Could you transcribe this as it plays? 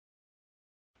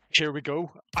Here we go.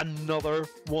 Another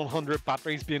 100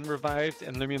 batteries being revived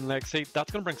in Loomian Legacy. That's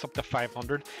going to bring us up to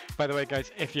 500. By the way, guys,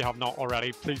 if you have not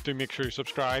already, please do make sure you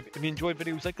subscribe. If you enjoy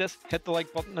videos like this, hit the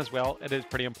like button as well. It is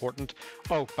pretty important.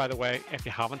 Oh, by the way, if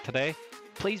you haven't today,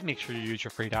 please make sure you use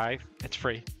your free dive. It's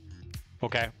free.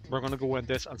 Okay, we're going to go into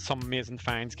this and some amazing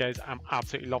finds, guys. I'm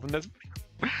absolutely loving this.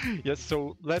 Yes,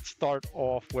 so let's start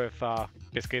off with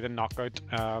basically the knockout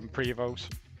prevos.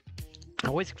 I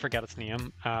always forget its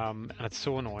name, and it's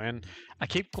so annoying. I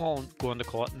keep going to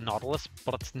call it Nautilus,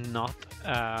 but it's not.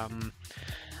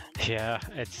 Yeah,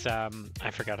 it's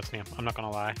I forget its name. I'm not gonna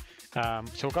lie.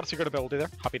 So we've got a secret ability there.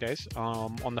 Happy days.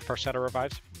 On the first set of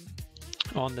revives.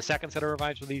 On the second set of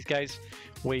revives with these guys,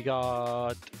 we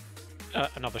got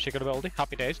another secret ability.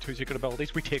 Happy days. 2 secret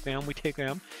abilities. We take them. We take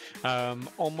them.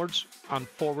 Onwards and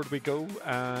forward we go,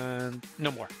 and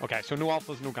no more. Okay, so no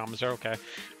alphas, no gammas there. Okay.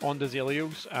 On the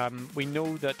Zelios, we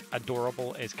know that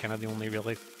Adorable is kind of the only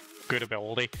really good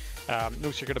ability.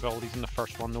 No secret abilities in the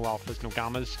first one. No alphas, no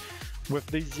gammas. With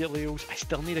these Zelios, I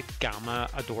still need a gamma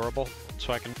Adorable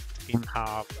so I can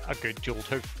have a good dual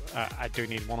tooth. I do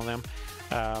need one of them.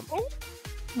 Oh,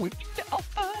 we need the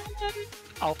alpha.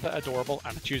 Alpha Adorable,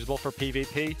 and it's usable for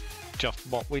PvP. Just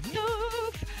what we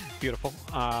love. Beautiful.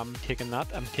 Taking that.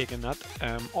 I'm taking that.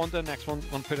 On to the next one.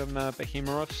 I'm going to put in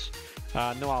Behemoths.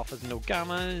 No alphas, no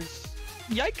gammas.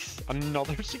 Yikes!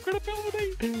 Another secret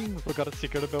ability. We've got a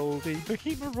secret ability.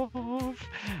 Behemoth.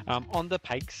 On the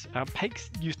Pikes. Pikes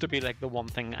used to be like the one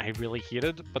thing I really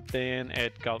hated, but then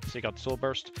it got Soul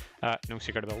Burst. No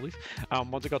secret abilities.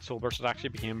 Once it got Soul Burst, it actually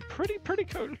became pretty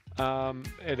cool.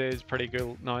 It is pretty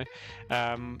cool now.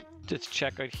 Let's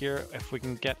check out here if we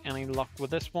can get any luck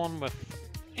with this one. With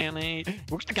any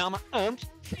works the gamma and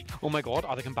oh my god,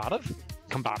 are they combative?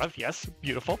 Combative, yes,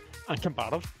 beautiful, and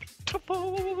combative.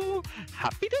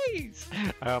 Happy days!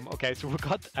 Okay, so we've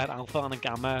got an alpha and a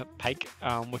gamma pike,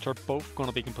 which are both going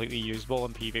to be completely usable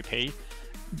in PvP.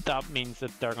 That means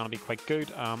that they're going to be quite good.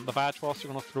 The Vatros are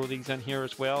going to throw these in here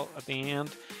as well at the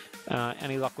end.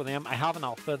 Any luck with them? I have an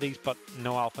alpha of these, but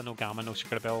no alpha, no gamma, no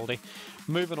secret ability.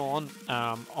 Moving on,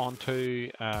 onto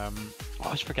I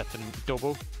always forget the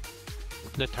Dobo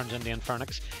that turns into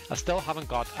Infernix. I still haven't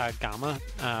got a gamma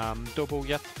Dobo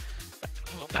yet.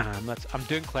 I'm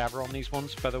doing clever on these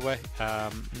ones, by the way.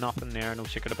 Nothing there, no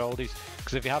secret abilities.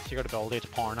 Because if you have secret ability, it's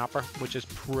Power Napper, which is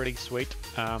pretty sweet.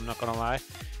 I'm not gonna lie.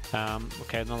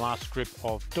 Okay, and the last group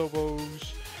of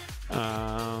Dobos.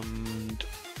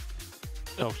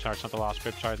 Oh, sorry, it's not the last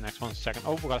group. Sorry, the next one's the second.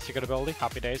 Oh, we got a secret ability.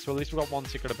 Happy days. So at least we got one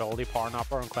secret ability, Power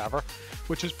Napper and Clever,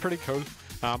 which is pretty cool.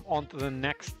 On to the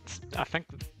next, I think,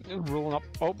 rolling up.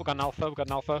 Oh, we got an alpha. We got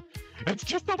an alpha. It's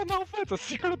just not an alpha. It's a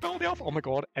secret ability alpha. Oh my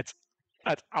god, it's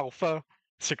alpha,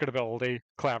 secret ability,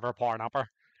 Clever, Power Napper.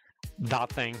 That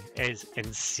thing is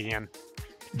insane.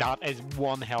 That is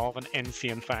one hell of an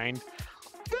insane find.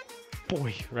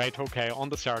 Boy, right, okay, on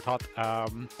the Ceratot.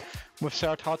 With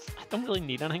Ceratots, I don't really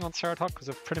need anything on Ceratot because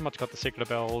I've pretty much got the secret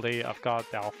ability, I've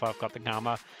got the alpha, I've got the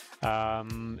gamma.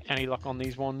 Any luck on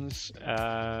these ones?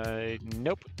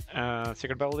 Nope.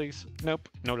 Secret abilities? Nope.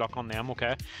 No luck on them,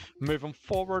 okay. Moving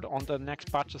forward on the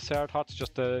next batch of Ceratots,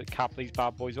 just to cap these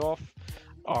bad boys off.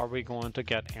 Are we going to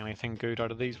get anything good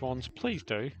out of these ones? Please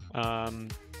do.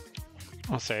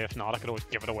 I'll say if not, I could always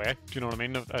give it away. Do you know what I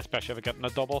mean? Especially if I get in a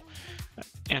double.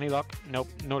 Any luck? Nope,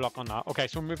 no luck on that. Okay,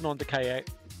 so we're moving on to Kyogre.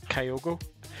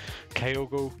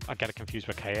 Kyogre, I get it confused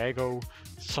with Kyogre.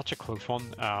 Such a close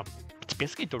one. It's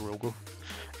basically Dorogo.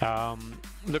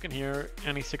 Looking here,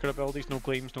 any secret abilities? No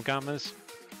gleams, no gammas.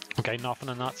 Okay, nothing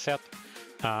in that set.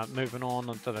 Moving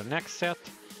on to the next set.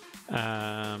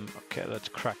 Okay, let's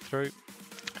crack through.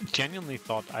 Genuinely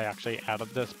thought I actually added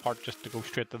this part just to go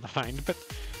straight to the find bit,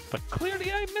 but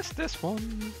clearly I missed this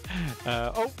one.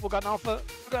 Oh, we got an alpha.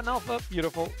 We got an alpha.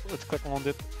 Beautiful. Let's click on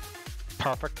it.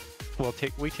 Perfect.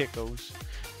 We take those.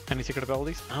 Any secret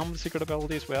abilities? Secret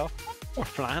ability as well. We're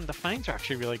flying. The finds are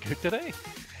actually really good today.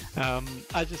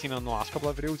 As you've seen on the last couple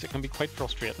of videos, it can be quite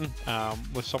frustrating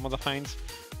with some of the finds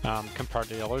compared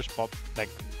to the others, but like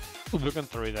looking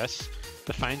through this,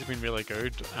 the finds have been really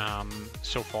good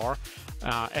so far.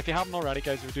 If you haven't already,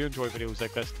 guys, if you do enjoy videos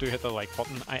like this, do hit the like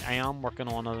button. I am working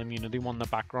on an immunity one in the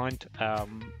background,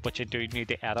 which I do need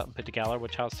to edit and put together,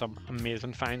 which has some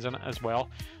amazing finds in it as well.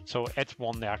 So it's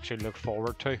one to actually look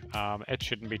forward to. It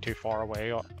shouldn't be too far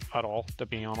away at all, to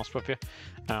be honest with you.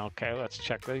 Okay, let's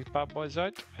check these bad boys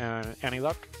out. Any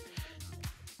luck?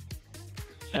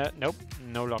 Nope,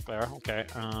 no luck there. Okay,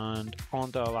 and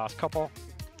on to the last couple.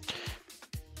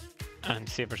 And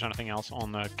see if there's anything else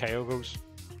on the Kyogres.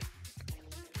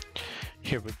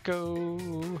 Here we go.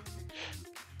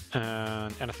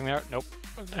 And anything there? Nope.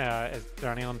 Is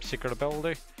there any of them secret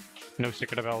ability? No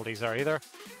secret abilities there either.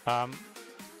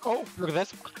 Oh, look at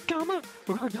this. Gamma!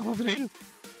 We've got a Gamma Vanille!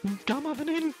 Gamma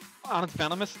Vanille! And it's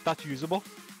venomous. That's usable.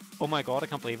 Oh my god, I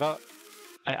can't believe that.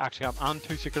 I actually have, and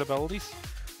 2 secret abilities.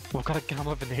 We've got a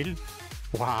Gamma Vanille.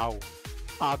 Wow.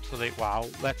 Absolute wow.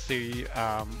 Let's see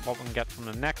what we can get from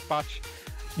the next batch.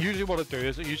 Usually what I do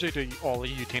is I usually do all the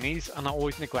Utinis, and I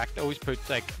always put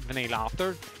like Vanille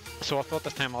after. So I thought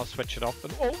this time I'll switch it up.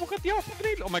 And oh, we got the Alpha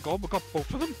Vanille! Oh my god, we got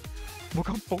both of them! We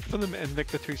got both of them in like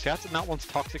the 2 sets, and that one's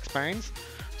Toxic Spines.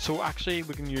 So actually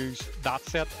we can use that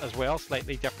set as well,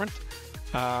 slightly different.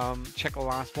 Check the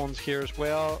last ones here as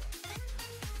well.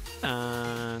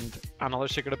 And another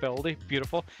secret ability,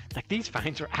 beautiful. Like these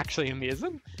finds are actually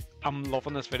amazing. I'm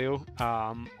loving this video.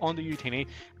 On the Utini,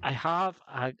 I have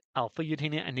an Alpha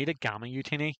Utini. I need a Gamma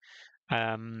Utini.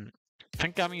 I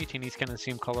think Gamma Utini is kind of the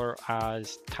same color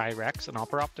as Tyrex and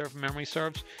Operaptor, if memory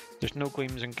serves. There's no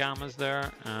gleams and gammas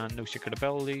there, and no secret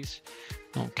abilities.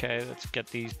 Okay, let's get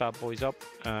these bad boys up.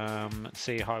 Let's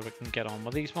see how we can get on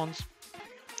with these ones.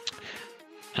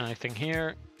 Anything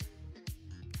here?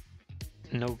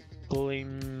 No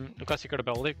gleam. Look at secret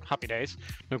ability. Happy days.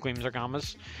 No gleams or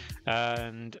gammas.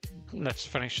 And let's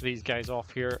finish these guys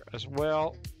off here as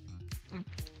well.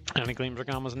 Any gleams or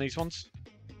gammas in these ones?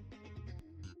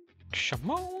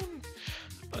 Come on.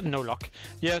 No luck.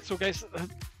 Yeah. So guys,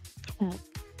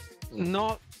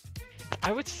 not.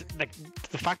 I would like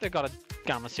the fact I got a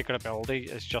gamma secret ability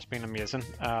has just been amazing.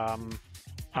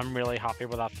 I'm really happy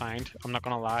with that find, I'm not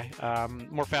gonna lie.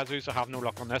 More Fezus, I have no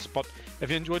luck on this, but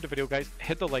if you enjoyed the video guys,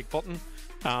 hit the like button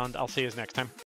and I'll see you next time.